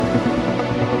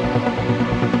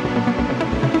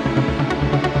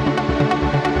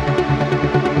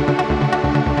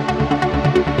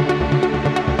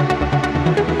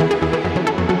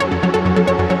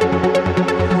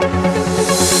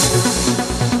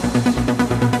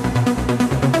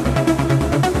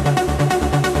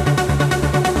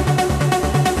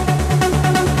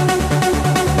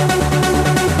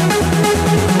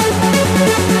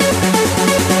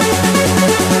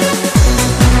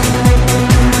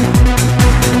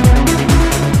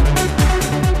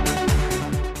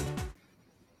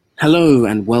Hello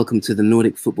and welcome to the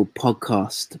Nordic Football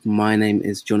Podcast. My name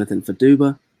is Jonathan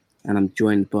Faduba and I'm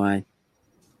joined by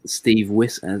Steve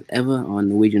Wiss as ever, our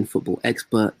Norwegian football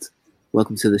expert.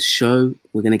 Welcome to the show.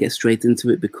 We're going to get straight into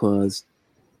it because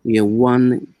we have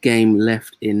one game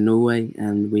left in Norway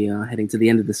and we are heading to the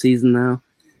end of the season now.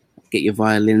 Get your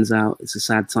violins out. It's a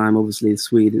sad time. Obviously, the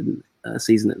Sweden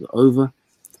season is over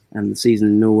and the season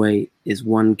in Norway is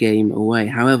one game away.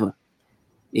 However,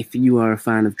 if you are a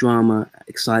fan of drama,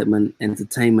 excitement,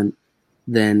 entertainment,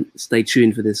 then stay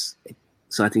tuned for this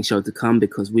exciting show to come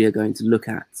because we are going to look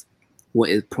at what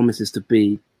it promises to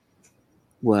be,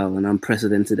 well, an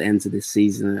unprecedented end to this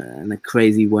season and a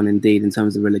crazy one indeed in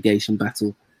terms of relegation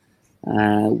battle.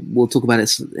 We'll talk about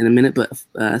it in a minute,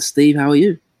 but Steve, how are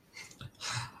you?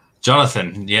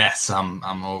 Jonathan, yes, I'm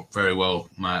all very well,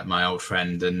 my old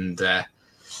friend, and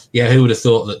who would have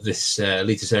thought that this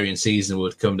Eliteserien season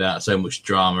would come down to so much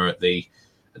drama at the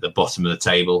bottom of the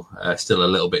table? Still a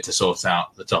little bit to sort out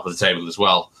at the top of the table as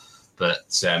well, but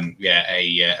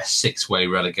a six-way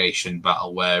relegation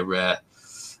battle where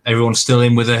everyone's still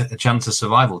in with a chance of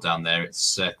survival down there.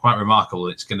 It's quite remarkable.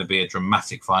 It's going to be a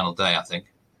dramatic final day, I think.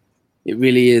 It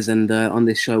really is, and on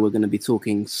this show we're going to be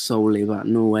talking solely about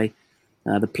Norway,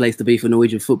 the place to be for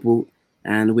Norwegian football.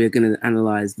 And we're going to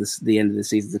analyse the end of the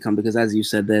season to come because, as you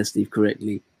said there, Steve,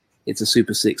 correctly, it's a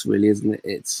Super Six, really, isn't it?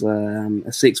 It's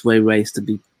a six-way race to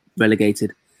be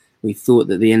relegated. We thought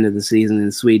that the end of the season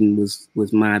in Sweden was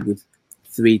mad with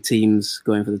three teams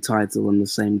going for the title on the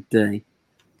same day.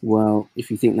 Well,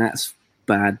 if you think that's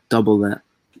bad, double that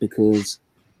because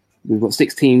we've got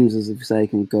six teams, as you say,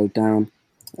 can go down.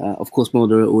 Of course,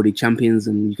 Molde are already champions,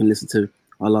 and you can listen to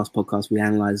our last podcast. We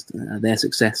analysed their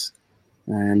success.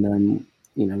 And,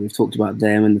 we've talked about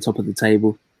them in the top of the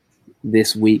table.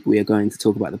 This week, we are going to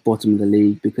talk about the bottom of the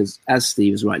league because, as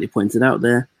Steve has rightly pointed out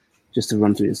there, just to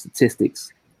run through the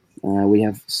statistics, we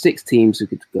have six teams who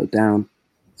could go down,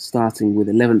 starting with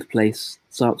 11th place,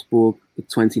 Sarpsborg with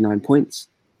 29 points,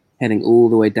 heading all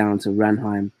the way down to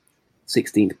Ranheim,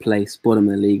 16th place, bottom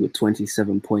of the league with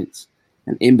 27 points.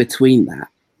 And in between that,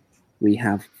 we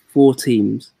have four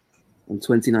teams on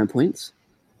 29 points,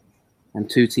 and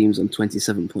two teams on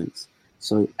 27 points.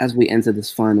 So as we enter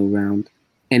this final round,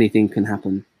 anything can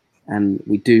happen. And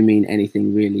we do mean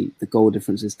anything, really. The goal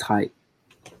difference is tight,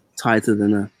 tighter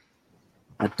than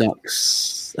a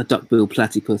duck-billed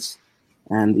platypus.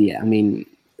 And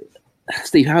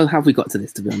Steve, how have we got to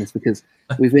this, to be honest? Because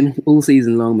we've been all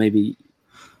season long, maybe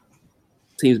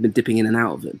teams have been dipping in and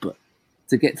out of it. But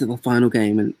to get to the final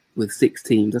game and with six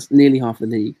teams, that's nearly half the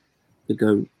league, to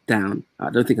go down. I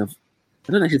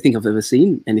don't actually think I've ever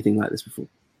seen anything like this before.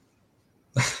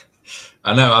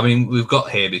 I know. I mean, we've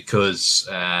got here because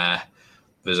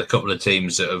there's a couple of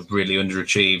teams that have really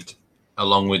underachieved,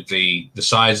 along with the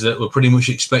sides that were pretty much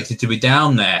expected to be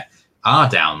down there, are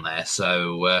down there.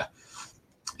 So,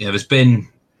 there's been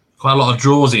quite a lot of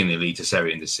draws in the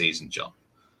Eliteserien this season, John.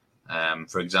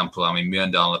 For example,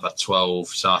 Mjøndalen have had 12,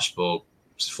 Sarpsborg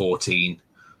 14,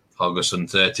 Haugesund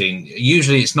 13.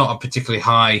 Usually it's not a particularly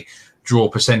high draw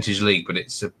percentage league, but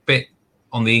it's a bit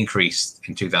on the increase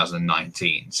in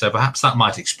 2019. So perhaps that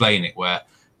might explain it, where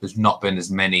there's not been as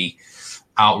many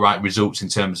outright results in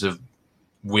terms of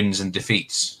wins and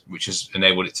defeats, which has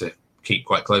enabled it to keep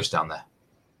quite close down there.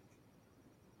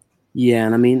 Yeah,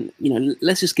 and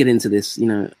let's just get into this.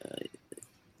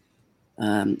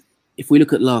 If we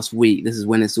look at last week, this is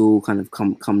when it's all kind of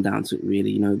come down to it,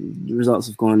 really. The results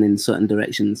have gone in certain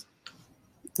directions.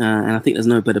 And I think there's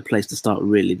no better place to start,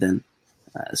 really, than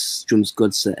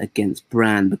Strømsgodset against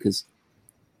Brann, because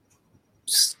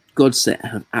Godset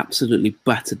have absolutely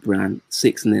battered Brann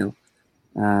 6-0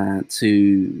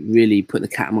 to really put the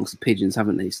cat amongst the pigeons,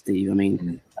 haven't they, Steve?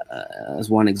 As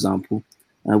one example.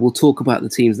 We'll talk about the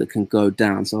teams that can go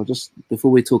down. So before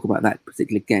we talk about that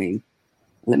particular game,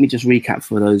 let me just recap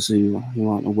for those who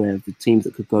aren't aware of the teams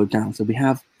that could go down. So we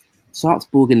have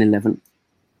Sarpsborg in 11th,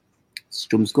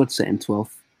 Strømsgodset in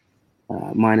 12th,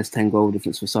 minus 10 goal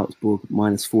difference for Sarpsborg,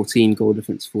 minus 14 goal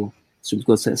difference for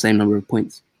Strømsgodset, same number of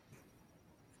points.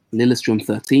 Lillestrøm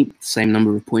 13th, same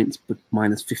number of points, but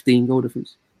minus 15 goal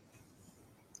difference.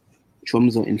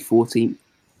 Tromsø in 14th,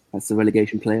 that's the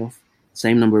relegation playoff.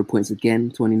 Same number of points again,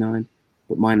 29,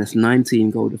 but minus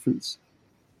 19 goal difference.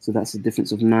 So that's a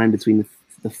difference of 9 between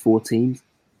the four teams.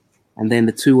 And then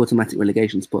the two automatic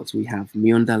relegation spots, we have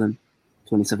Mjøndalen,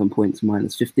 27 points,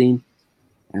 minus 15,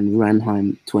 and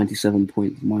Ranheim, 27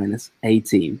 points, minus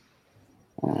 18.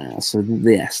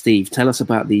 Steve, tell us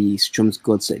about the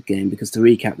Strømsgodset game, because to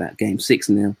recap that game,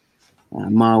 6-0,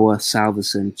 Marwa,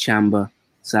 Salvesen, Chamba,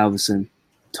 Salvesen,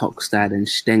 Tokstad and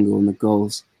Stengel on the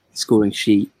goals scoring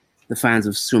sheet. the fans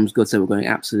of Strømsgodset were going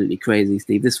absolutely crazy,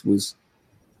 Steve. This was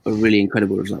a really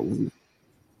incredible result, wasn't it?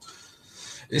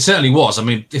 It certainly was. I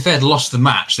mean, if they had lost the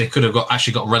match, they could have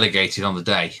actually got relegated on the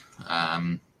day.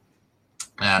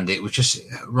 And it was just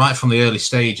right from the early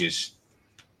stages.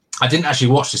 I didn't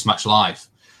actually watch this match live.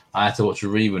 I had to watch a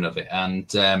rerun of it. And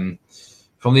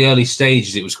from the early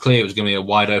stages, it was clear it was going to be a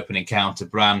wide open encounter.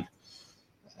 Brann,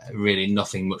 really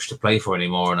nothing much to play for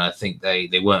anymore. And I think they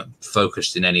weren't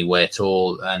focused in any way at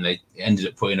all. And they ended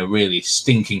up putting a really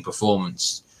stinking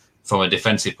performance from a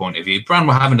defensive point of view. Brann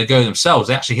were having to go themselves.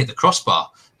 They actually hit the crossbar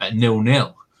at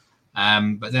 0-0.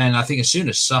 But then I think as soon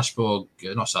as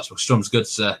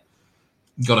Strømsgodset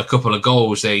got a couple of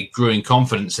goals, they grew in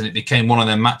confidence, and it became one of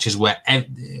them matches where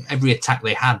every attack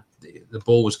they had, the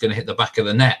ball was going to hit the back of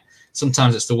the net.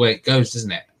 Sometimes it's the way it goes,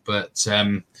 isn't it? But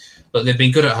they've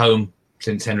been good at home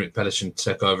since Henrik Pedersen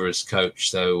took over as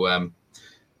coach. So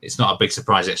it's not a big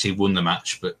surprise they actually won the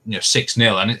match. But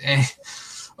 6-0, and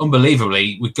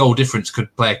unbelievably, with goal difference,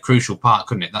 could play a crucial part,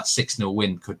 couldn't it? That 6-0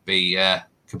 win could be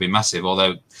massive.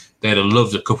 Although they'd have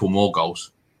loved a couple more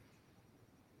goals.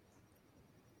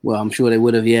 Well, I'm sure they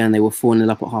would have, yeah, and they were 4-0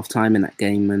 up at half-time in that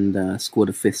game and scored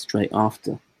a fifth straight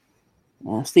after.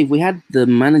 Steve, we had the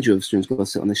manager of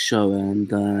Strømsgodset on the show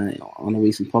and on a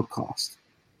recent podcast.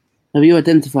 Have you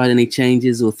identified any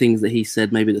changes or things that he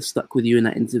said maybe that stuck with you in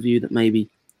that interview that maybe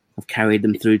have carried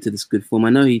them through to this good form? I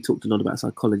know he talked a lot about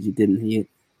psychology, didn't he?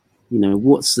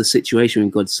 What's the situation in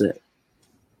Godset?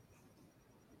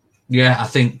 Yeah, I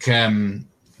think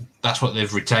that's what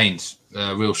they've retained,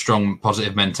 a real strong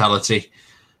positive mentality.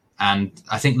 And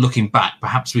I think looking back,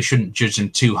 perhaps we shouldn't judge them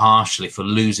too harshly for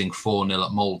losing 4-0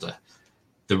 at Molde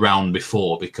the round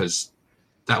before, because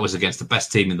that was against the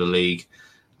best team in the league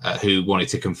who wanted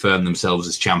to confirm themselves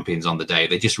as champions on the day.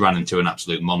 They just ran into an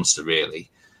absolute monster, really.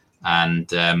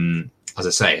 And as I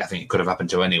say, I think it could have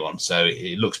happened to anyone. So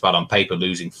it looks bad on paper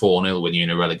losing 4-0 when you're in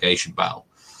a relegation battle.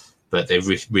 But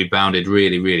they've rebounded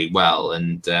really, really well.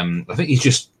 And I think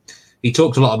he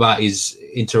talked a lot about his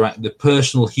the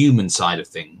personal human side of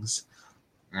things.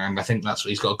 And I think that's what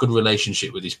he's got a good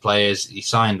relationship with his players. He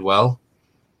signed well.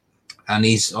 And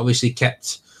he's obviously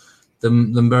kept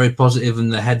them very positive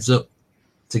and their heads up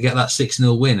to get that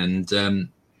 6-0 win. And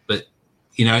but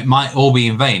it might all be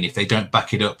in vain if they don't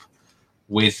back it up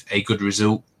with a good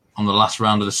result on the last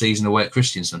round of the season away at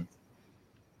Kristiansand.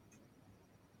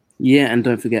 Yeah, and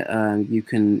don't forget, you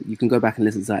can go back and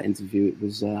listen to that interview. It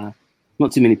was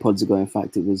not too many pods ago. In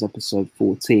fact, it was episode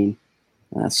 14.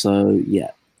 So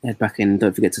yeah, head back in.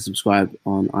 Don't forget to subscribe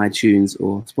on iTunes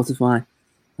or Spotify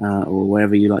or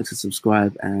wherever you like to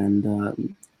subscribe.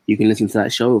 And you can listen to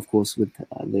that show, of course, with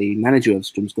the manager of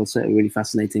Strømsgodset. A really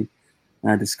fascinating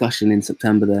discussion in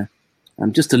September there.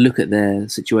 Just to look at their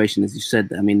situation, as you said.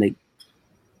 I mean,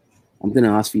 I'm going to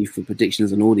ask you for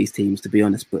predictions on all these teams, to be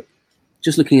honest. But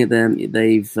just looking at them,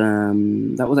 they've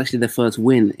that was actually their first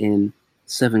win in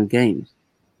 7 games.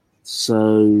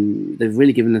 So they've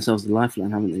really given themselves the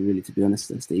lifeline, haven't they, really, to be honest,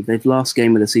 there, Steve? Their last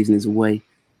game of the season is away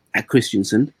at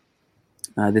Kristiansand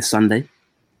this Sunday.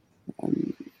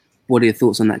 What are your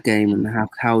thoughts on that game, and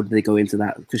how do they go into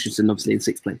that? Kristiansand obviously in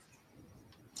 6th place.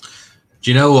 Do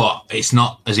you know what? It's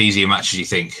not as easy a match as you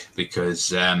think,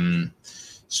 because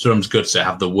Strømsgodset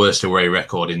have the worst away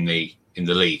record in the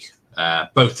league.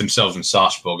 Both themselves and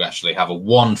Sarpsborg actually have a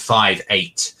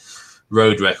 1-5-8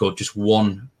 road record, just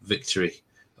one victory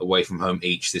away from home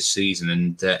each this season,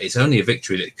 and it's only a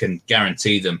victory that can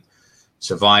guarantee them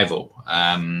survival.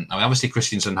 Obviously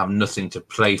Kristiansand have nothing to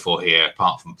play for here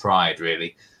apart from pride,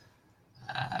 really.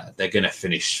 They're going to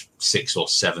finish 6th or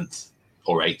 7th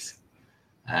or 8th,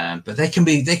 but they can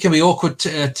be awkward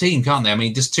team, can't they? I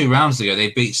mean, just 2 rounds ago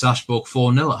they beat Sarpsborg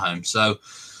 4-0 at home, so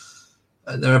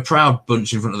they're a proud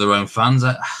bunch in front of their own fans.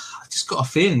 I just got a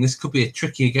feeling this could be a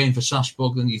trickier game for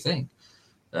Sarpsborg than you think.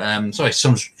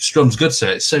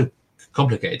 Strømsgodset, it's so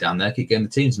complicated down there. I keep getting the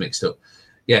teams mixed up.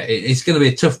 Yeah, it's going to be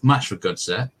a tough match for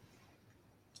Godset,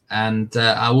 and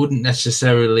I wouldn't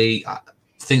necessarily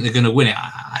think they're going to win it.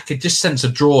 I could just sense a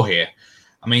draw here.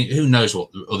 I mean, who knows what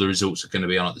other results are going to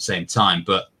be on at the same time,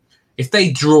 but if they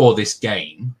draw this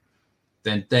game,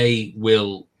 then they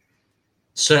will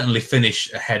certainly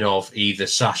finish ahead of either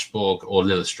Sarpsborg or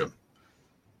Lillestrøm.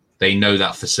 They know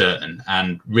that for certain,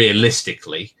 and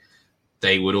realistically,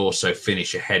 they would also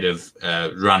finish ahead of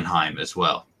Ranheim as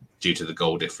well, due to the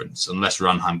goal difference, unless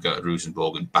Ranheim go to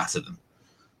Rosenborg and batter them.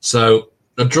 So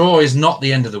a draw is not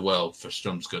the end of the world for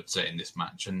Strømsgodset in this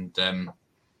match, and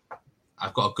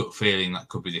I've got a gut feeling that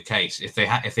could be the case. If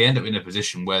they end up in a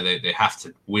position where they have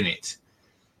to win it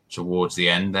towards the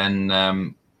end, then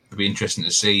it'll be interesting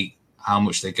to see how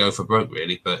much they go for broke,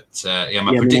 really. But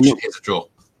my prediction is a draw.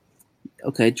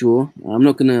 Okay, draw. I'm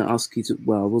not going to ask you to.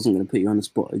 Well, I wasn't going to put you on the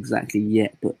spot exactly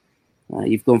yet, but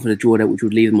you've gone for the draw there, which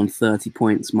would leave them on 30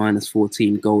 points, minus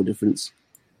 14 goal difference.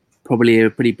 Probably a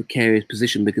pretty precarious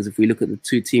position, because if we look at the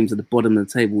two teams at the bottom of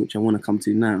the table, which I want to come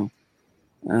to now,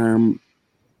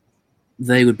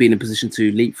 they would be in a position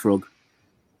to leapfrog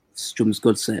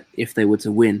Strømsgodset if they were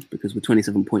to win, because with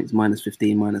 27 points, minus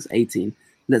 15, minus 18.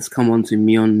 Let's come on to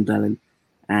Mjøndalen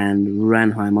and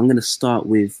Ranheim. I'm going to start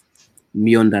with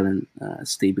Mjøndalen,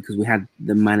 Steve, because we had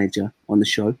the manager on the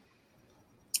show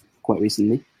quite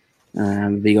recently,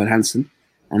 Vigard Hansen,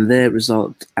 and their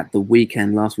result at the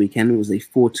weekend, last weekend, was a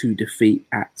 4-2 defeat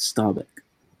at Stabæk.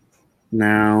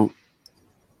 Now,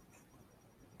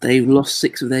 they've lost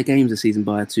 6 of their games this season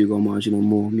by a 2-goal margin or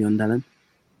more, Mjøndalen.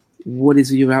 What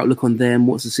is your outlook on them?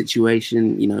 What's the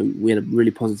situation? We had a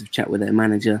really positive chat with their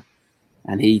manager,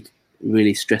 and he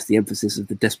really stressed the emphasis of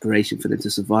the desperation for them to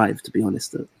survive, to be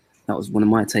honest. That was one of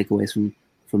my takeaways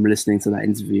from listening to that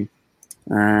interview.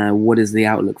 What is the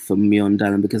outlook for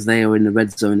Mjøndalen? Because they are in the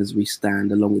red zone as we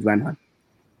stand, along with Ranheim.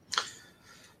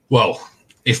 Well,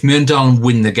 if Mjøndalen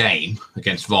win the game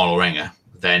against Vålerenga,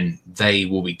 then they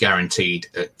will be guaranteed,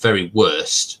 at very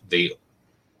worst, the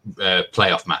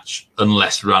playoff match,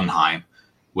 unless Ranheim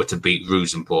were to beat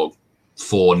Rosenborg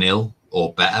 4-0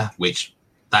 or better, which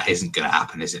that isn't going to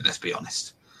happen, is it? Let's be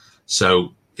honest.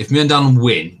 So if Mjøndalen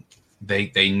win,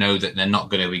 they know that they're not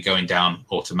going to be going down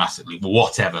automatically,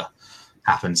 whatever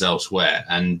happens elsewhere.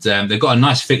 And they've got a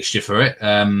nice fixture for it.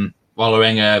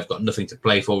 Vålerenga have got nothing to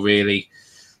play for, really.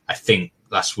 I think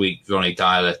last week, Ronny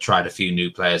Deila tried a few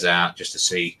new players out just to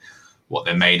see what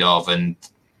they're made of. And,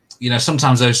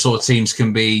 sometimes those sort of teams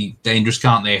can be dangerous,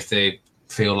 can't they, if they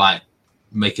feel like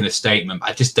making a statement.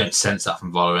 I just don't sense that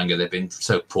from Vålerenga. They've been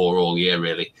so poor all year,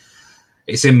 really.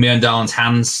 It's in Mjøndalen's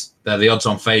hands. They're the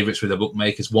odds-on favourites with the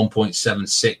bookmakers,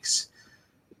 1.76.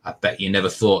 I bet you never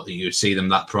thought that you would see them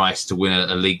that price to win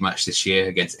a league match this year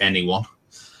against anyone.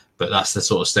 But that's the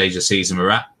sort of stage of the season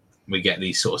we're at. We get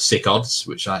these sort of sick odds,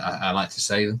 which I like to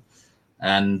say them.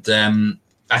 And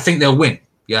I think they'll win.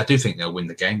 Yeah, I do think they'll win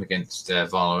the game against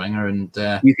Vålerenga. And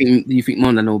you think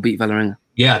Mjøndalen will beat Vålerenga?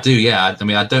 Yeah, I do. Yeah, I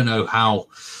mean, I don't know how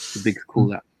big call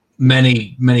that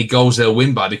many goals they'll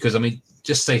win by, because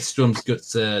just say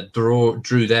Strømsgodset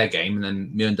drew their game and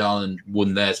then Mjøndalen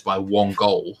won theirs by 1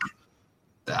 goal.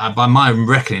 By my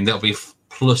reckoning, that'll be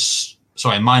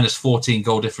minus 14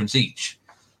 goal difference each.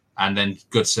 And then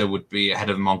Godset would be ahead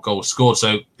of them on goals scored.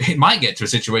 So it might get to a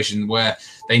situation where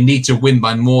they need to win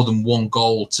by more than 1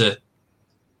 goal to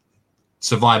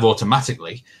survive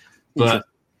automatically. But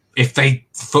if they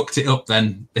fucked it up,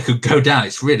 then they could go down.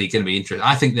 It's really going to be interesting.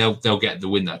 I think they'll get the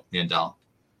win, though, Mjøndalen.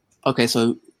 Okay,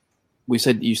 so you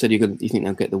said you think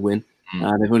they'll get the win.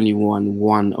 They've only won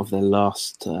 1 of their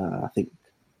last, I think,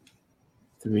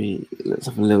 3. Let's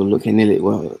have a little look here. Nearly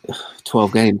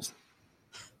 12 games.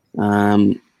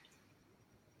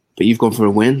 But you've gone for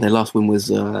a win. Their last win was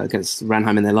against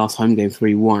Ranheim in their last home game,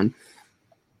 3-1.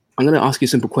 I'm going to ask you a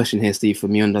simple question here, Steve,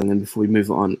 from Mjøndalen, and then before we move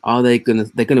on. They're going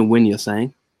to win, you're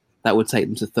saying? That would take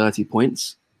them to 30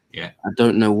 points. Yeah. I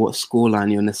don't know what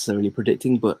scoreline you're necessarily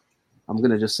predicting, but I'm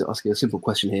going to just ask you a simple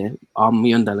question here. Are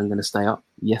Mjøndalen going to stay up?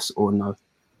 Yes or no?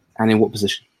 And in what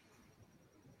position?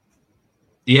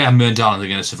 Yeah, Mjøndalen are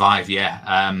going to survive,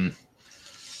 yeah.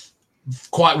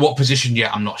 Quite what position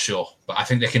yet, I'm not sure. But I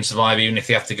think they can survive even if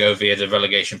they have to go via the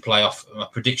relegation playoff. My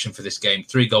prediction for this game,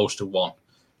 3-1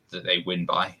 that they win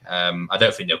by. I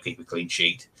don't think they'll keep a clean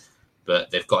sheet,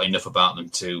 but they've got enough about them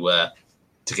to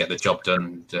get the job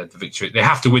done, the victory. They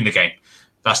have to win the game.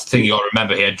 That's the thing you got to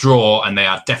remember here. Draw, and they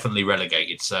are definitely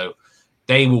relegated. So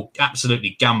they will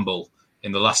absolutely gamble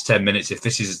in the last 10 minutes. If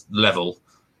this is level,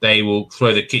 they will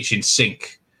throw the kitchen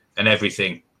sink and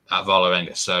everything at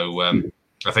Vålerenga. So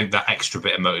I think that extra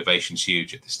bit of motivation is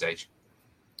huge at this stage.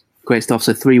 Great stuff.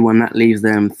 So 3-1, that leaves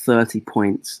them 30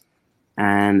 points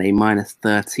and a minus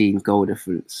 13 goal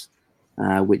difference,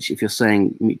 which if you're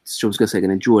saying Strømsgodset are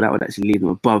going to draw, that would actually leave them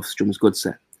above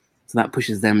Strømsgodset. So that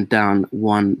pushes them down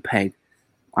 1 peg.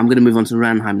 I'm going to move on to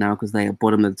Ranheim now because they are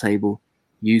bottom of the table.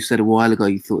 You said a while ago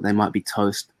you thought they might be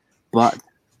toast, but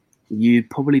you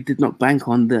probably did not bank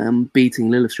on them beating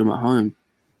Lillestrøm at home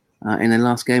in their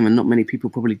last game, and not many people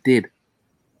probably did,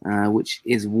 which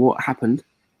is what happened.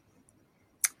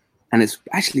 And it's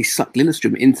actually sucked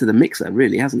Lillestrøm into the mixer,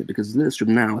 really, hasn't it? Because Lillestrøm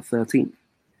now are 13th.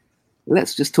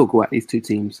 Let's just talk about these two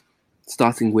teams,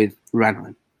 starting with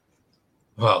Ranheim.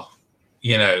 Well,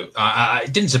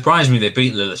 it didn't surprise me they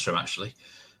beat Lillestrøm, actually,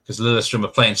 because Lillestrøm are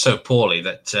playing so poorly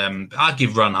that I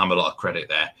give Ranheim a lot of credit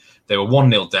there. They were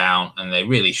 1-0 down, and they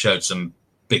really showed some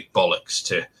big bollocks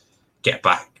to get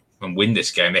back and win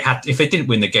this game. If they didn't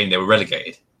win the game, they were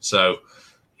relegated. So,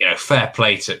 fair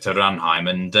play to Ranheim.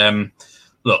 And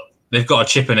look, they've got a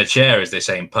chip in a chair, as they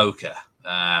say in poker.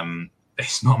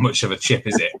 It's not much of a chip,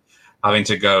 is it? Having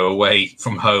to go away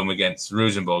from home against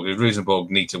Rosenborg. Rosenborg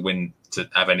need to win to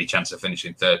have any chance of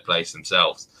finishing third place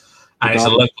themselves. And it's a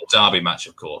local derby match,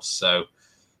 of course. So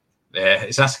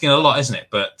it's asking a lot, isn't it?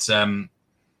 But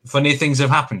funny things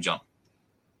have happened, John.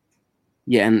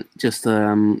 Yeah, and just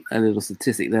a little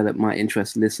statistic there that might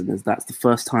interest listeners. That's the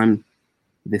first time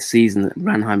this season that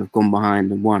Ranheim have gone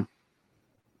behind and won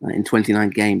in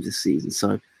 29 games this season.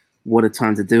 So what a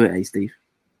time to do it, Steve?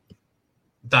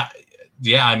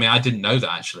 I didn't know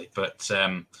that actually, but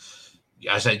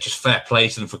I say just fair play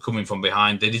to them for coming from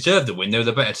behind. They deserved the win. They were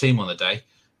the better team on the day.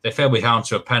 They fell behind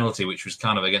to a penalty, which was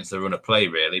kind of against the run of play,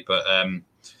 really. But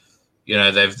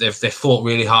they've fought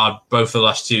really hard both the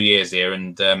last 2 years here,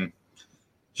 and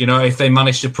if they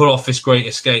manage to pull off this great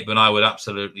escape, then I would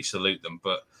absolutely salute them.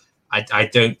 But I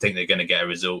don't think they're going to get a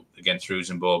result against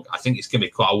Rosenborg. I think it's going to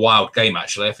be quite a wild game,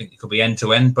 actually. I think it could be end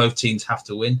to end. Both teams have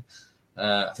to win.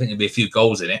 I think there'll be a few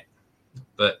goals in it.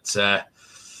 But,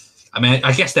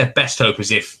 I guess their best hope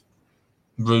is if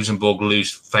Rosenborg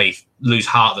lose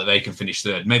heart that they can finish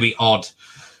third. Maybe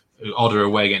Odder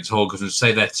away against Horgers and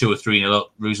say they're 2 or 3-0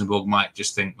 up. Rosenborg might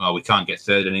just think, well, we can't get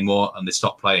third anymore, and they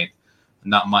stop playing.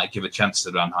 And that might give a chance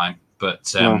to Ranheim.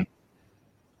 But, Well,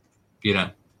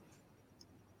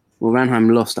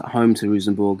 Ranheim lost at home to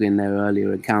Rosenborg in their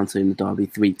earlier encounter in the derby,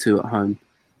 3-2 at home.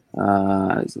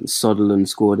 Soderlund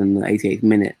scored in the 88th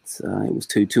minute. It was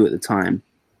 2-2 at the time.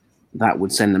 That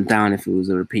would send them down if it was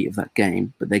a repeat of that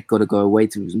game. But they've got to go away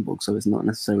to Rosenborg, so it's not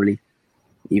necessarily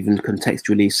even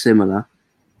contextually similar.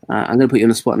 I'm going to put you on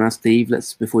the spot now, Steve.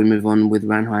 Before we move on with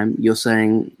Ranheim, you're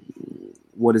saying,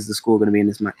 what is the score going to be in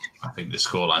this match? I think the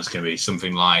scoreline is going to be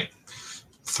something like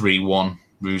 3-1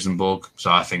 Rosenborg.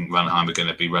 So I think Ranheim are going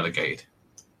to be relegated.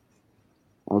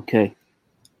 Okay.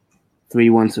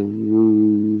 3-1 to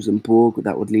Rosenborg.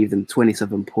 That would leave them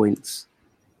 27 points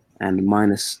and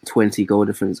minus 20 goal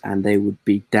difference, and they would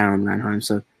be down Ranheim.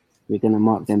 So we're going to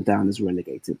mark them down as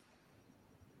relegated.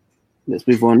 Let's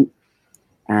move on.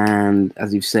 And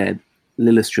as you've said,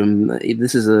 Lillestrøm,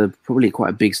 this is probably quite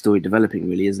a big story developing,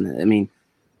 really, isn't it? I mean,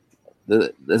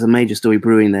 there's a major story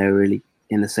brewing there, really,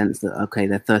 in the sense that, okay,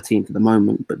 they're 13th at the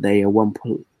moment, but they are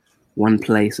one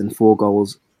place and 4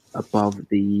 goals above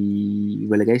the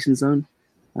relegation zone,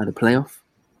 the playoff,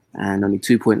 and only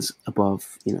 2 points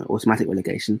above, automatic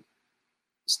relegation.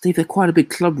 Steve, they're quite a big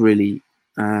club, really,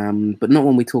 but not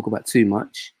one we talk about too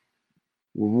much.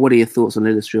 What are your thoughts on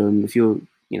Lillestrøm? If you're,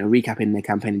 recapping their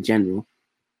campaign in general,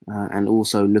 and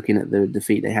also looking at the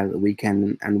defeat they had at the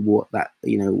weekend and what that,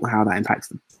 how that impacts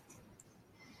them.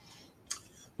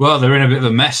 Well, they're in a bit of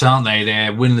a mess, aren't they?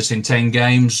 They're winless in 10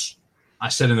 games. I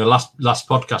said in the last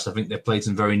podcast, I think they played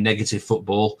some very negative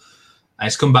football. And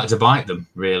it's come back to bite them,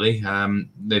 really.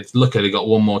 They've luckily got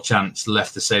one more chance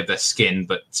left to save their skin,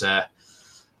 but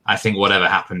I think whatever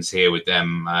happens here with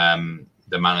them,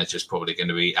 the manager's probably going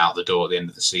to be out the door at the end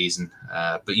of the season.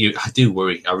 But I do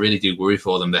worry. I really do worry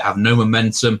for them. They have no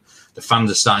momentum. The fans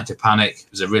are starting to panic.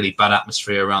 There's a really bad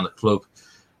atmosphere around the club.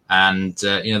 And,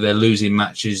 they're losing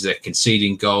matches. They're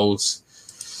conceding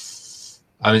goals.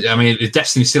 I mean, the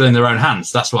destiny's still in their own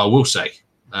hands. That's what I will say.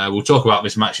 We'll talk about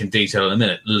this match in detail in a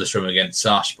minute, Lillestrøm against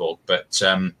Sarpsborg. But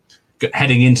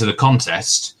heading into the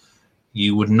contest,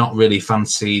 you would not really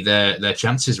fancy their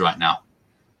chances right now.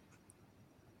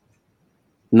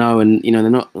 No, and, they're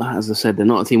not, as I said, they're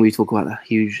not a team we talk about a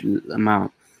huge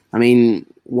amount. I mean,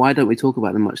 why don't we talk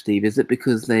about them much, Steve? Is it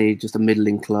because they're just a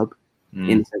middling club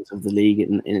in the sense of the league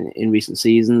in recent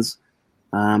seasons?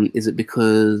 Is it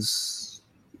because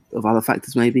of other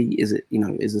factors, maybe? Is it,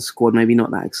 is the squad maybe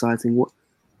not that exciting? What?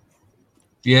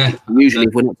 Yeah. Usually,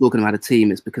 if we're not talking about a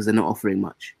team, it's because they're not offering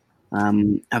much.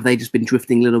 Have they just been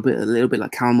drifting a little bit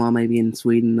like Kalmar maybe in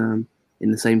Sweden,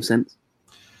 in the same sense?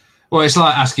 Well, it's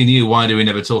like asking you, why do we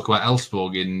never talk about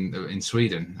Elfsborg in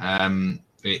Sweden?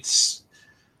 It's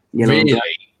really,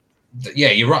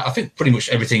 yeah, you're right. I think pretty much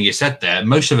everything you said there.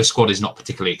 Most of the squad is not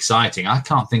particularly exciting. I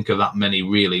can't think of that many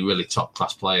really, really top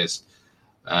class players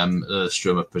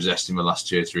Lillestrøm have possessed in the last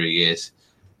 2 or 3 years.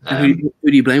 Who do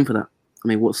you blame for that? I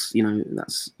mean,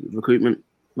 that's recruitment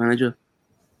manager?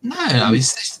 No, I mean,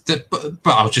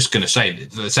 but I was just going to say that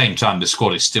at the same time, the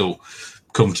squad is still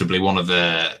comfortably one of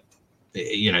the,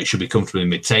 it should be comfortably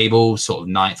mid-table, sort of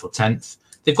 9th or 10th.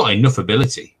 They've got enough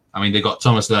ability. I mean, they've got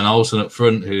Thomas Lern Olsen up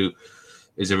front, who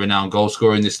is a renowned goal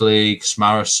scorer in this league.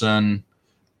 Smarrison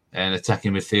and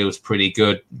attacking midfield is pretty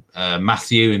good.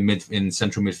 Matthew in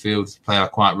central midfield, player I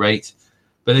quite rate.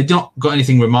 but they've not got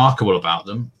anything remarkable about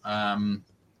them,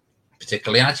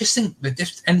 particularly. I just think they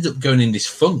just ended up going in this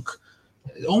funk,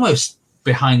 almost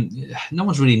behind. No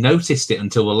one's really noticed it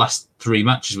until the last 3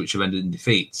 matches, which have ended in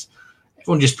defeats.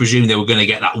 Everyone just presumed they were going to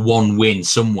get that one win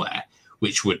somewhere,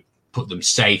 which would put them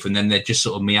safe, and then they'd just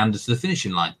sort of meander to the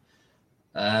finishing line.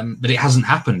 But it hasn't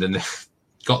happened, and they've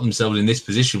got themselves in this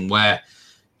position where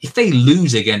if they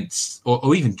lose against,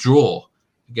 or even draw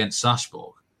against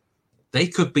Sarpsborg, they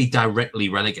could be directly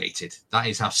relegated. That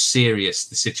is how serious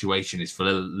the situation is for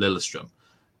Lillestrøm.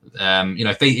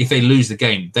 If they lose the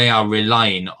game, they are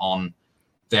relying on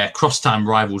their cross-time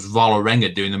rivals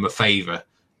Vålerenga doing them a favour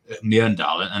at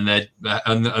Mjøndalen, and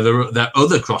their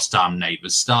other cross-time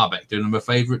neighbours Stabæk doing them a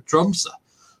favour at Tromsø.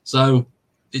 So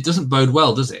it doesn't bode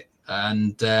well, does it?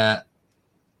 And I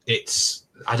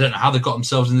don't know how they got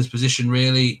themselves in this position.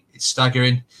 Really, it's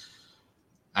staggering.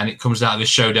 And it comes out of this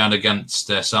showdown against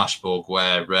Sarpsborg,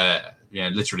 where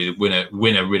literally the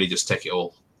winner really just take it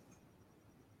all.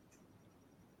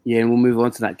 Yeah, and we'll move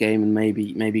on to that game and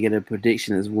maybe get a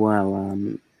prediction as well.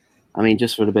 I mean,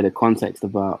 just for a bit of context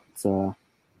about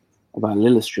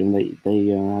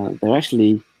Lillestrøm, they're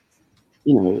actually,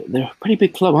 they're a pretty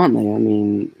big club, aren't they? I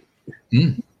mean,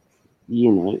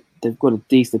 they've got a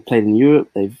decent. They've played in Europe.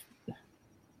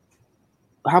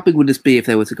 How big would this be if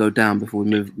they were to go down before we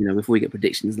move? Before we get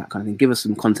predictions, that kind of thing. Give us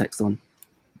some context on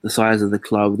the size of the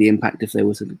club, the impact if they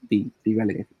were to be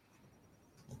relegated.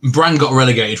 Brann got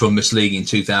relegated from this league in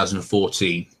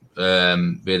 2014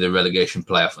 via the relegation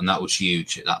playoff, and that was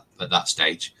huge at that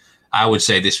stage. I would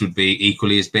say this would be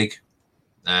equally as big.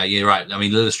 You're right. I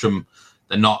mean, Lillestrøm,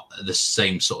 they're not the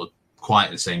same quite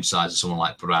the same size as someone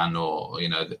like Brann or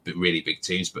the really big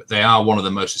teams, but they are one of the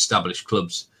most established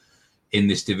clubs in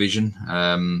this division.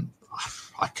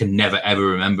 I can never ever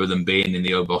remember them being in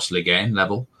the Obos-ligaen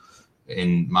level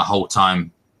in my whole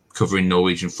time covering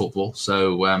Norwegian football.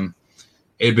 So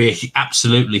it'd be an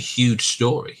absolutely huge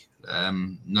story,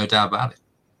 no doubt about it.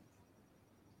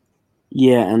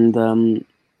 Yeah, and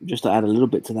just to add a little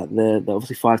bit to that, they're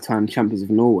obviously 5-time champions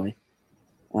of Norway,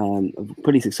 a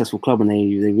pretty successful club, and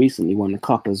they recently won the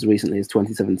cup as recently as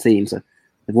 2017. So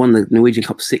they've won the Norwegian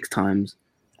Cup 6 times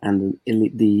and the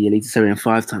Eliteserien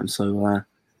 5 times. So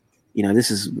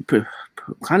this is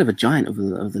kind of a giant of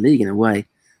the league in a way,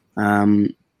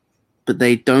 but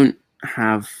they don't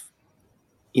have.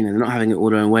 They're not having it all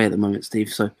their own way at the moment, Steve.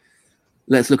 So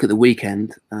let's look at the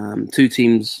weekend. 2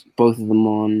 teams, both of them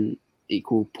on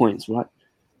equal points, right?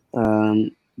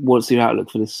 What's your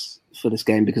outlook for this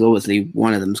game? Because obviously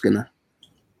one of them's gonna,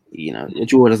 a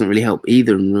draw doesn't really help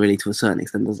either, and really to a certain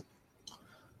extent, does it?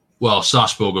 Well,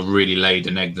 Sarpsborg have really laid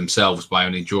an egg themselves by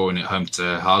only drawing at home to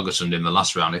Haugesund in the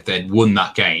last round. If they'd won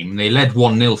that game, they led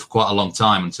 1-0 for quite a long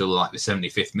time until like the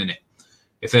 75th minute.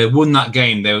 If they had won that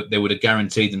game, they would have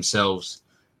guaranteed themselves,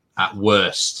 at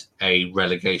worst, a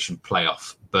relegation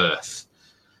playoff berth.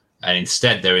 And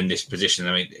instead, they're in this position.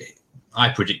 I mean, I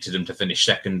predicted them to finish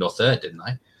 2nd or 3rd, didn't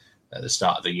I, at the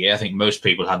start of the year? I think most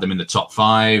people had them in the top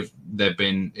 5.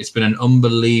 It's been an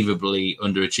unbelievably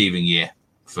underachieving year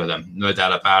for them, no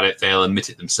doubt about it. They'll admit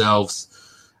it themselves.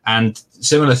 And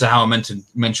similar to how I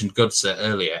mentioned Godset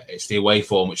earlier, it's the away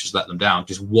form which has let them down.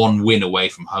 Just 1 win away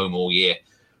from home all year.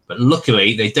 But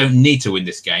luckily, they don't need to win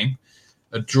this game.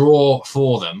 A draw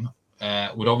for them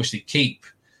would obviously keep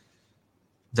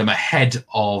them ahead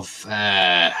of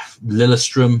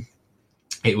Lillestrøm.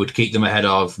 It would keep them ahead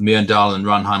of Mjøndalen and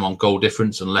Ranheim on goal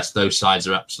difference, unless those sides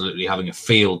are absolutely having a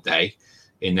field day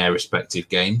in their respective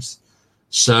games.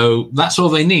 So that's all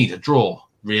they need, a draw,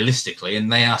 realistically, and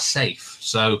they are safe.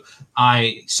 So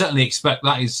I certainly expect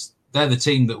they're the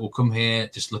team that will come here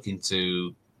just looking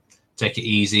to take it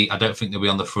easy. I don't think they'll be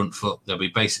on the front foot. They'll be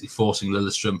basically forcing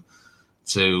Lillestrøm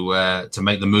to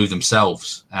make the move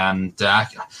themselves. And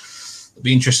it'll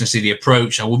be interesting to see the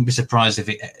approach. I wouldn't be surprised if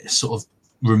it sort of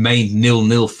remained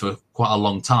 0-0 for quite a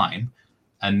long time.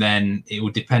 And then it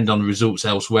would depend on results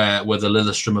elsewhere, whether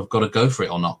Lillestrøm have got to go for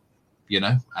it or not.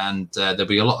 And there'll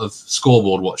be a lot of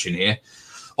scoreboard watching here.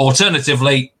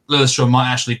 Alternatively, Lillestrøm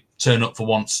might actually turn up for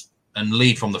once and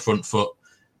lead from the front foot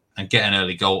and get an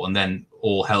early goal, and then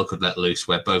all hell could let loose,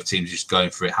 where both teams are just going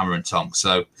for it hammer and tongue.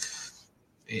 So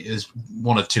it is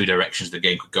one of 2 directions the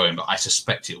game could go in, but I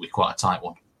suspect it'll be quite a tight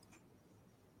one.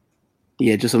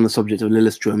 Yeah, just on the subject of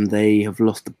Lillestrøm, they have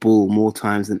lost the ball more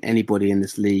times than anybody in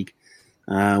this league,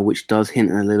 which does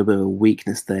hint at a little bit of a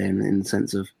weakness there in the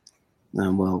sense of,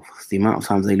 the amount of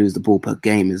times they lose the ball per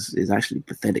game is actually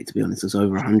pathetic, to be honest. It's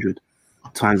over 100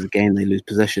 times a game they lose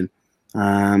possession.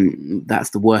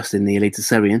 That's the worst in the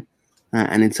Eliteserien.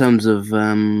 And in terms of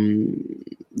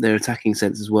their attacking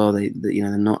sense as well,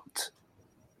 they're not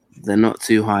they're not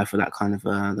too high for that kind of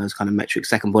those kind of metrics.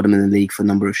 Second bottom in the league for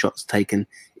number of shots taken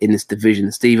in this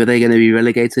division. Steve, are they going to be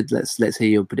relegated? Let's hear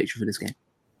your prediction for this game.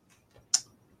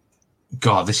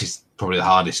 God, this is probably the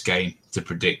hardest game to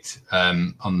predict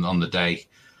on the day.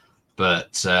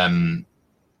 But I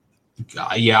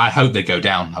hope they go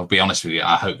down. I'll be honest with you.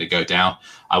 I hope they go down.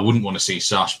 I wouldn't want to see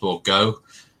Sarpsborg go.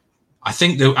 I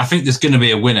think there's going to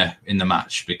be a winner in the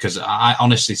match, because I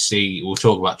honestly see, we'll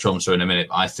talk about Tromsø in a minute,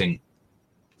 but I think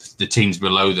the teams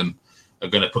below them are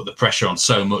going to put the pressure on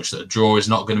so much that a draw is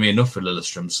not going to be enough for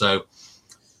Lillestrøm. So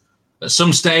at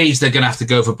some stage, they're going to have to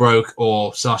go for broke,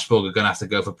 or Sarpsborg are going to have to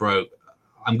go for broke.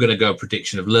 I'm going to go a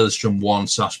prediction of Lillestrøm 1,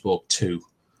 Sarpsborg 2.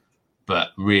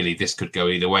 But really, this could go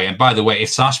either way. And by the way, if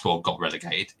Sarpsborg got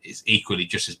relegated, it's equally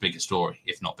just as big a story,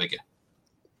 if not bigger.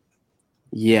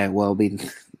 Yeah, well,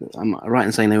 I'm right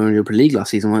in saying they were in Europa League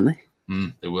last season, weren't they?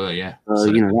 They were, yeah.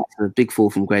 So, that's a big fall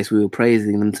from grace. We were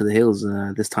praising them to the hills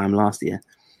this time last year.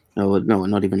 No,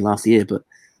 not even last year, but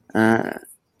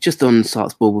just on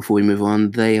Sarpsborg before we move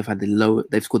on, they've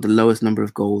scored the lowest number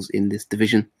of goals in this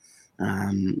division.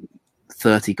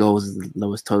 30 goals is the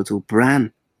lowest total.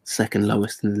 Brann, second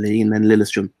lowest in the league, and then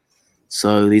Lillestrøm.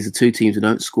 So these are two teams who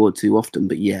don't score too often,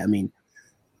 but yeah, I mean,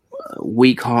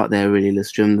 weak heart there, really,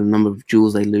 Lillestrøm. The number of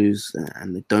duels they lose,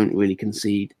 and they don't really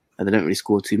concede. They don't really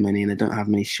score too many, and they don't have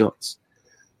many shots.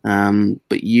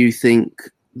 But you think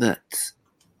that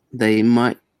they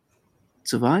might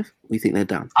survive? Or you think they're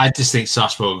down? I just think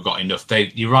Sarpsborg have got enough.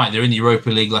 You're right, they're in the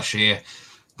Europa League last year.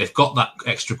 They've got that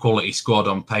extra quality squad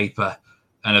on paper,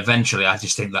 and eventually I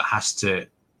just think that has to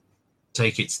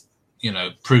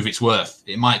prove its worth.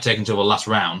 It might take until the last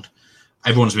round.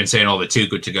 Everyone's been saying, they're too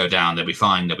good to go down. They'll be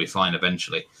fine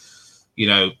eventually.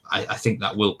 I think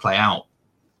that will play out.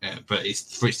 But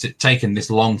it's taken this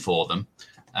long for them,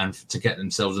 and to get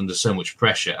themselves under so much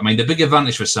pressure. I mean, the big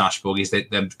advantage for Sarpsborg is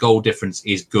that their goal difference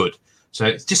is good.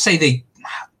 So just say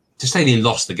they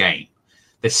lost the game,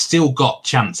 they've still got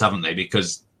chance, haven't they?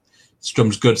 Because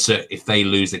Strøm's good, so if they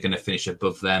lose, they're going to finish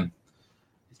above them.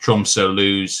 If Tromsø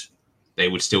lose, they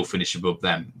would still finish above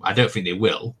them. I don't think they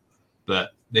will,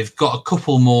 but they've got a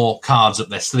couple more cards up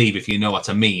their sleeve, if you know what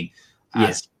I mean,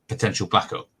 as potential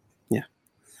backup. Yeah.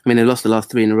 I mean, they lost the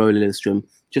last 3 in a row, Lillestrøm.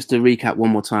 Just to recap one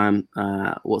more time,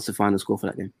 what's the final score for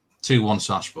that game? 2-1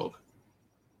 Sarpsborg.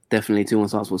 Definitely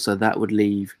 2-1 Sarpsborg. So that would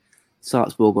leave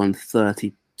Sarpsborg on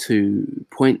 32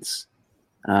 points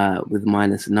with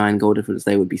minus 9 goal difference.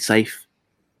 They would be safe.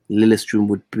 Lillestrøm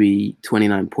would be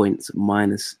 29 points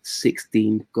minus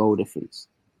 16 goal difference.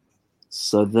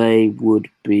 So they would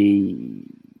be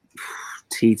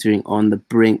teetering on the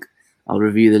brink. I'll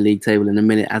review the league table in a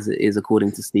minute, as it is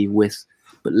according to Steve Wyss.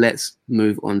 But let's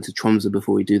move on to Tromsø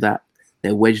before we do that.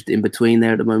 They're wedged in between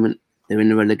there at the moment. They're in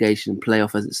the relegation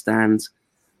playoff as it stands.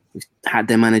 We've had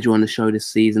their manager on the show this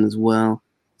season as well.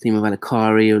 Timo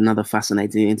Valakari, another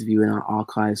fascinating interview in our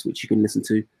archives, which you can listen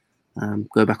to.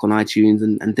 Go back on iTunes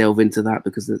and delve into that,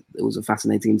 because it was a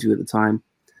fascinating interview at the time.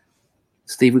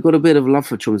 Steve, we've got a bit of love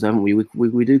for Tromsø, haven't we?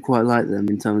 We do quite like them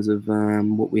in terms of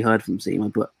what we heard from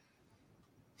Timo, but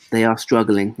they are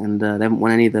struggling, and they haven't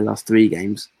won any of their last 3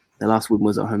 games. Their last win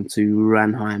was at home to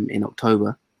Ranheim in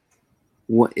October.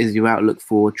 What is your outlook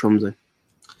for Tromsø?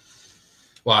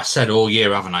 Well, I said all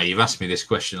year, haven't I? You've asked me this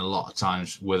question a lot of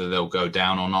times, whether they'll go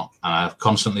down or not. And I've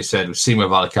constantly said, with Timo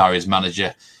Valakari as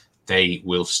manager, they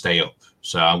will stay up.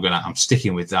 So I'm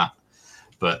sticking with that.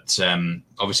 But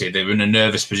obviously, they're in a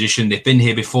nervous position. They've been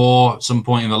here before at some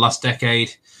point in the last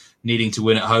decade, needing to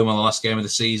win at home on the last game of the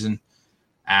season.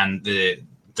 And the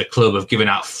club have given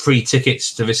out free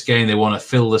tickets to this game. They want to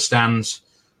fill the stands,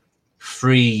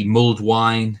 free mulled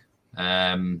wine.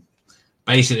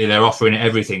 Basically, they're offering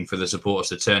everything for the supporters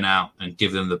to turn out and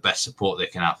give them the best support they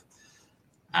can have.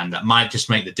 And that might just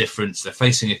make the difference. They're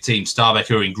facing a team, Stabæk,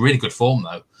 who are in really good form,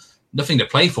 though. Nothing to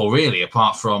play for, really,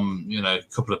 apart from, a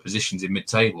couple of positions in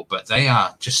mid-table. But they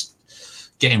are just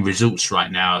getting results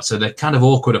right now. So they're kind of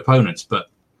awkward opponents. But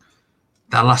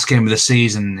that last game of the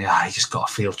season, you just got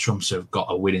to feel Tromsø have got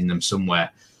a win in them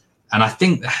somewhere. And I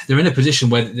think they're in a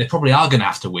position where they probably are going to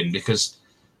have to win, because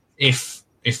if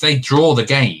they draw the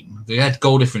game, the head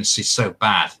goal difference is so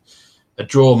bad, a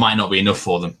draw might not be enough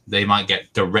for them. They might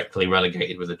get directly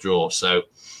relegated with a draw. So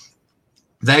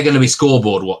they're going to be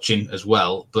scoreboard watching as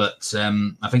well. But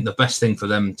I think the best thing for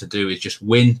them to do is just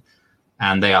win,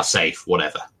 and they are safe,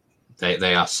 whatever.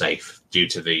 They are safe due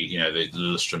to the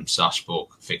Lillestrøm-Sarpsborg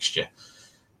fixture.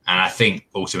 And I think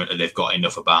ultimately they've got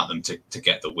enough about them to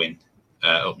get the win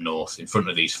up north in front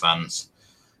of these fans.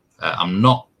 I'm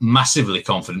not massively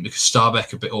confident because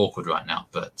Stabæk are a bit awkward right now,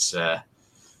 but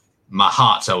my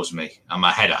heart tells me, and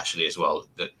my head actually as well,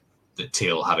 that that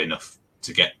Teal have enough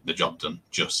to get the job done.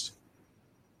 Just.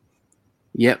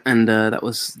 Yep, and that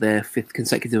was their 5th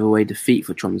consecutive away defeat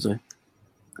for Tromsø.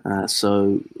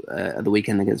 So at the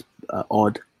weekend against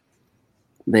Odd,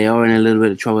 they are in a little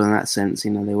bit of trouble in that sense.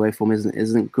 You know, their away form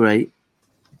isn't great.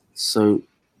 So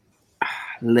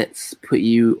let's put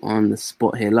you on the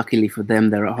spot here. Luckily for them,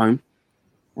 they're at home,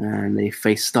 and they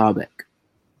face Stabæk.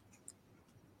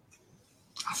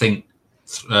 I think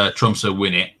Tromsø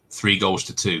win it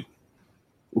 3-2.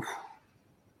 Oof.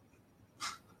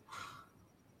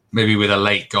 Maybe with a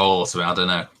late goal or something. I don't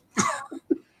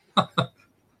know.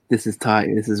 This is tight.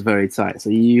 This is very tight. So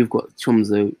you've got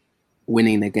Tromsø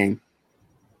winning their game,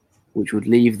 which would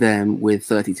leave them with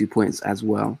 32 points as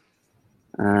well,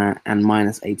 and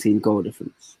minus 18 goal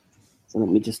difference. So let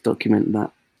me just document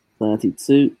that.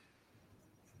 32.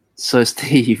 So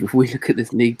Steve, if we look at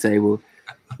this league table,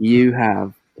 you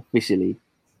have officially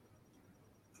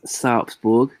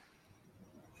Sarpsborg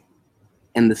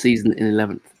end the season in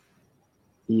 11th.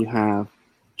 You have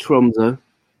Tromsø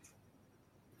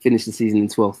finish the season in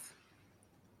 12th.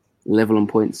 Level on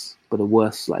points, but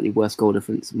a slightly worse goal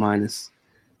difference, minus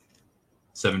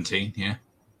 17, yeah.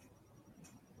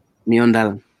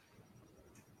 Mjøndalen,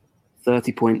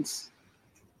 30 points,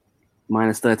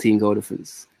 minus 13 goal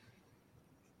difference.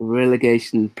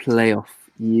 Relegation playoff,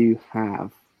 you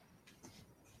have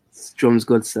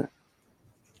Strømsgodset.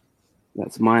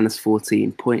 That's minus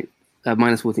 14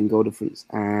 goal difference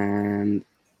and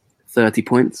 30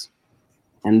 points.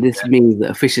 And this means that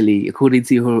officially, according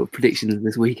to your predictions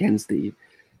this weekend, Steve,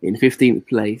 in 15th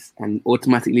place and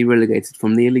automatically relegated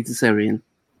from the Eliteserien,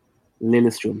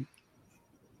 Lillestrøm,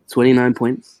 29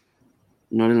 points,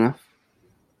 not enough,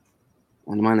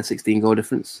 and minus 16 goal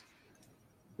difference,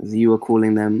 as you are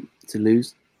calling them to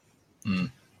lose.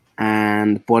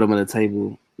 And bottom of the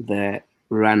table, they're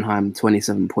Ranheim,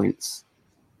 27 points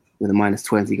with a minus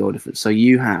 20 goal difference. So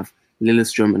you have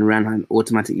Lillestrøm and Ranheim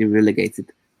automatically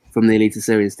relegated from the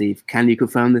Eliteserien, Steve. Can you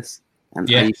confirm this? And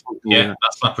yeah,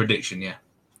 that's my prediction, yeah.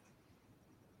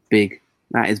 Big.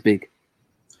 That is big.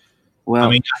 Well, I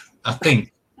mean, I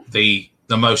think the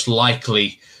most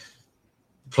likely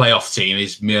playoff team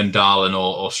is Mjøndalen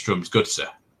or Strømsgodset,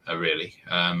 really.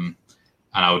 And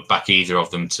I would back either of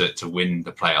them to win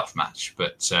the playoff match.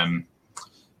 But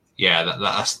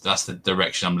that's the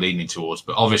direction I'm leaning towards.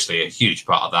 But obviously, a huge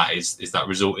part of that is that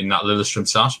result in that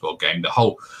Lillestrøm-Sarpsborg game. The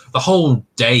whole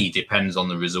day depends on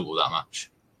the result of that match.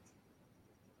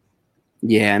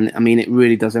 Yeah, and I mean, it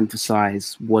really does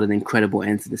emphasize what an incredible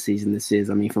end to the season this is.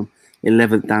 I mean, from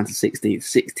 11th down to 16th,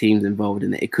 6 teams involved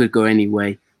in it. It could go any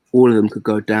way. All of them could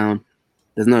go down.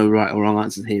 There's no right or wrong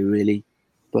answers here, really.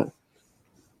 But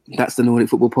that's the Nordic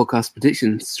Football Podcast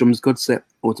prediction. Strømsgodset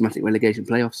automatic relegation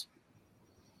playoffs.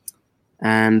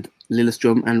 And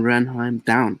Lillestrøm and Ranheim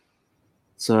down.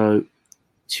 So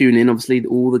tune in. Obviously,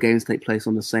 all the games take place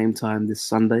on the same time this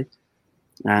Sunday.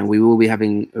 And we will be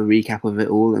having a recap of it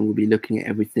all, and we'll be looking at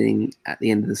everything at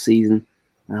the end of the season,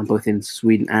 both in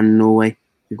Sweden and Norway.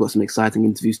 We've got some exciting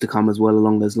interviews to come as well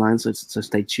along those lines, so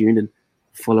stay tuned and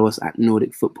follow us at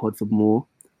Nordic Foot Pod for more.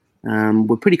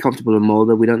 We're pretty comfortable in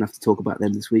Molde. We don't have to talk about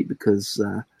them this week because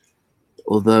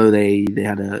although they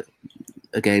had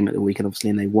a game at the weekend, obviously,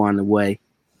 and they won away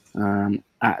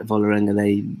at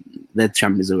Vålerenga, they're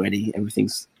champions already.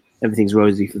 Everything's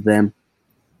rosy for them.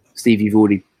 Steve, you've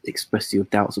already expressed your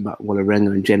doubts about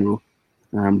Vålerenga in general,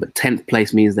 but 10th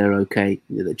place means they're okay.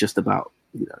 They're just about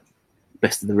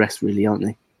best of the rest, really, aren't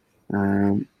they?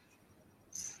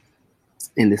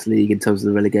 In this league, in terms of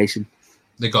the relegation,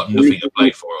 they got nothing to play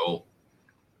for at all.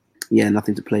 Yeah,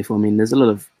 nothing to play for. I mean, there's a lot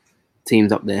of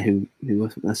teams up there who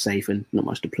are safe and not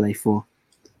much to play for.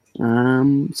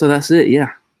 So that's it.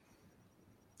 Yeah.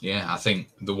 Yeah, I think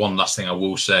the one last thing I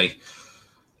will say.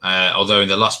 Although in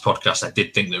the last podcast I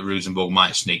did think that Rosenborg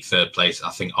might sneak 3rd place, I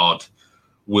think Odd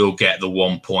will get the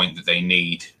 1 point that they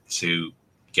need to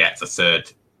get the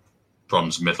 3rd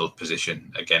bronze medal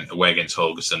position away against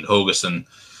Haugesund. Haugesund,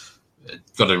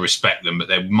 got to respect them, but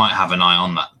they might have an eye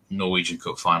on that Norwegian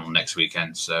Cup final next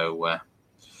weekend. So,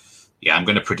 I'm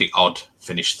going to predict Odd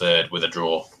finish 3rd with a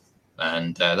draw.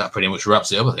 And that pretty much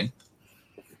wraps it up, I think.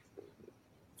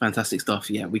 Fantastic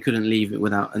stuff. Yeah, we couldn't leave it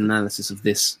without analysis of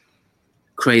this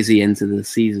crazy end to the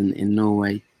season in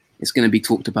Norway. It's going to be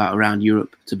talked about around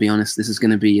Europe, to be honest. This is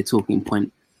going to be a talking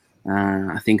point,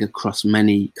 I think, across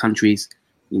many countries.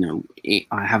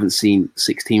 I haven't seen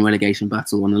 16 relegation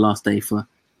battle on the last day for,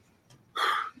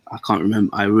 I can't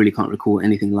remember. I really can't recall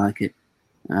anything like it.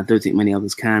 I don't think many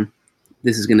others can.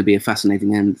 This is going to be a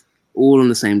fascinating end, all on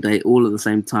the same day, all at the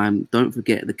same time. Don't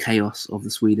forget the chaos of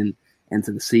the Sweden end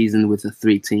to the season with the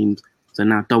 3 teams. So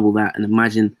now double that and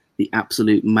imagine the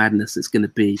absolute madness that's going to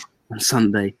be on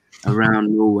Sunday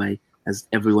around Norway as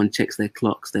everyone checks their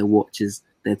clocks, their watches,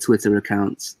 their Twitter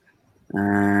accounts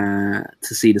to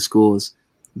see the scores.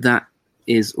 That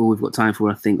is all we've got time for,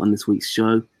 I think, on this week's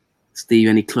show. Steve,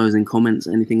 any closing comments?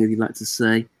 Anything that you'd like to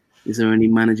say? Is there any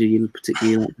manager you'd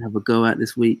particularly like to have a go at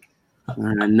this week?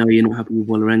 I know you're not happy with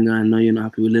Vålerenga. I know you're not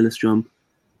happy with Lillestrøm.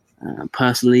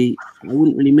 Personally, I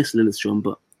wouldn't really miss Lillestrøm,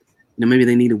 but maybe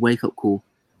they need a wake-up call.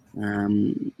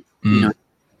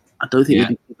 I don't think they'd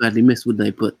be too badly missed, would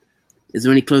they? But is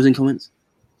there any closing comments?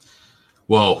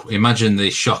 Well, imagine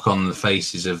the shock on the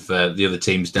faces of the other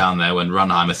teams down there when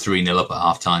Ranheim are 3-0 up at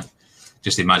half-time.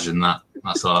 Just imagine that.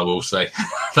 That's all I will say.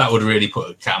 That would really put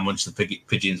a cat amongst the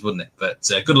pigeons, wouldn't it? But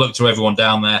good luck to everyone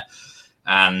down there.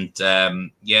 And,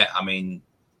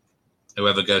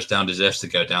 whoever goes down deserves to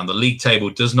go down. The league table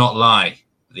does not lie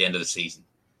at the end of the season.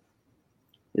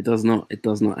 It does not. It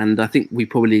does not. And I think we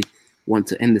probably want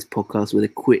to end this podcast with a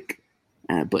quick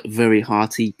but very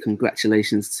hearty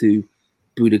congratulations to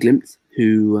Bodø/Glimt,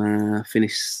 who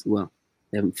finished, well,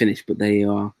 they haven't finished, but they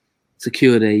are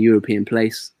secured a European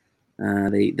place.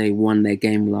 They won their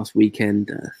game last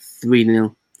weekend,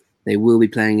 3-0. They will be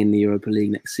playing in the Europa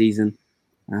League next season.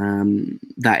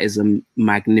 That is a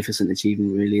magnificent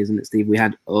achievement, really, isn't it, Steve? We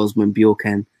had Osman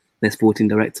Bjorken, their sporting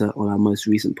director, on our most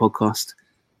recent podcast.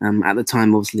 At the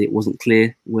time, obviously, it wasn't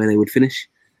clear where they would finish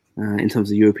in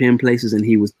terms of European places, and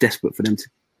he was desperate for them to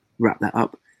wrap that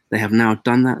up. They have now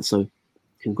done that, so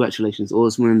congratulations,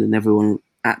 Osman, and everyone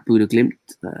at Bodø/Glimt.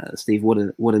 Steve,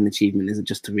 what an achievement is it,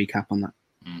 just to recap on that?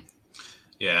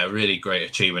 Yeah, really great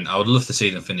achievement. I would love to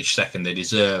see them finish second. They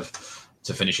deserve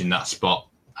to finish in that spot,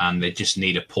 and they just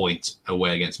need a point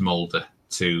away against Molde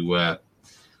to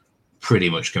pretty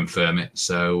much confirm it.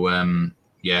 So,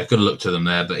 good luck to them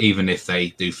there. But even if they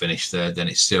do finish third, then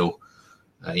it's still,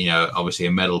 obviously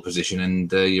a medal position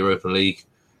and Europa League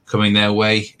coming their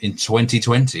way in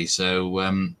 2020.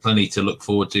 So plenty to look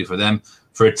forward to for them,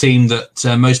 for a team that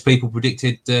most people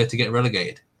predicted to get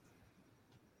relegated.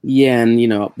 Yeah,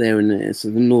 and, up there in the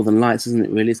Northern Lights, isn't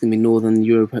it, really? It's going to be Northern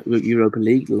Europa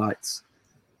League Lights.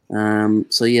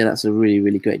 That's a really,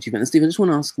 really great achievement. And Steve, I just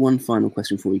want to ask one final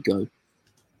question before we go.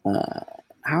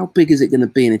 How big is it going to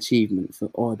be an achievement for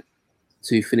Odd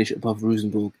to finish above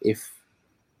Rosenborg if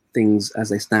things as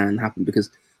they stand happen?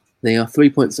 Because they are 3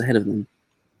 points ahead of them.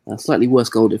 Slightly worse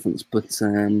goal difference, but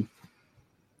who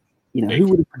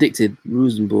would have predicted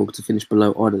Rosenborg to finish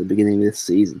below Odd at the beginning of this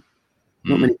season?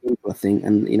 Not many people, I think.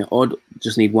 And, Odd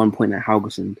just need 1 point at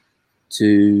Haugesund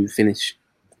to finish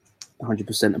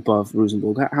 100% above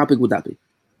Rosenborg. How big would that be?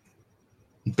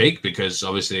 Big, because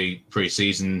obviously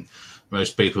pre-season,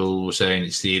 most people were saying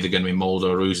it's either going to be Molde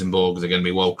or Rosenborg. They're going to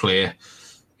be well clear.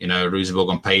 Rosenborg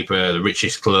on paper, the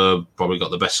richest club, probably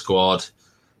got the best squad.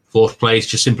 Fourth place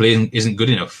just simply isn't good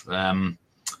enough.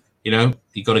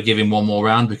 You've got to give him one more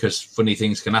round because funny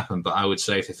things can happen. But I would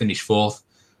say if they finish fourth,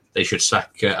 they should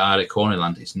sack Arik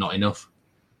Horneland. It's not enough.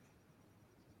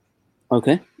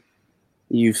 Okay.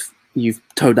 You've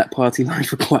towed that party line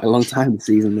for quite a long time this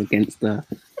season against Mr.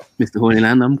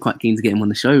 Horneland. I'm quite keen to get him on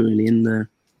the show, really. And,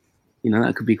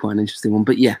 that could be quite an interesting one.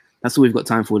 But, yeah, that's all we've got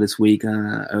time for this week.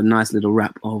 A nice little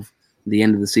wrap of the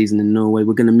end of the season in Norway.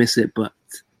 We're going to miss it, but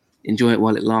enjoy it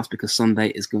while it lasts, because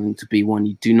Sunday is going to be one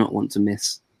you do not want to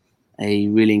miss. A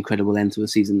really incredible end to a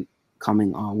season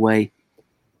coming our way.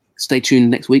 Stay tuned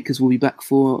next week, because we'll be back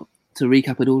to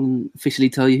recap it all and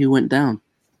officially tell you who went down.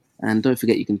 And don't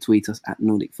forget, you can tweet us at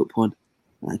Nordic Footpod.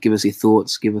 Give us your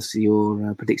thoughts, give us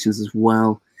your predictions as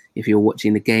well. If you're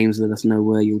watching the games, let us know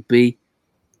where you'll be.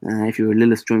 If you're a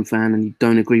Lillestrøm fan and you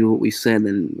don't agree with what we've said,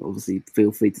 then obviously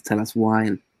feel free to tell us why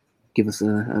and give us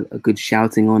a good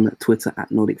shouting on Twitter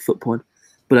at Nordic Footpod.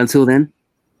 But until then,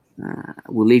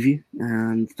 we'll leave you.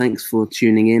 And thanks for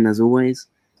tuning in, as always.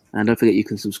 And don't forget, you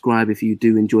can subscribe if you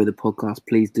do enjoy the podcast.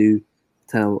 Please do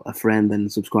tell a friend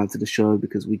and subscribe to the show,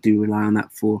 because we do rely on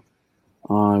that for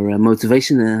our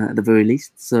motivation at the very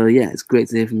least. So, yeah, it's great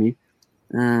to hear from you.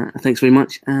 Thanks very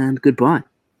much, and goodbye.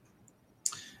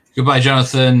 Goodbye,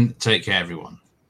 Jonathan. Take care, everyone.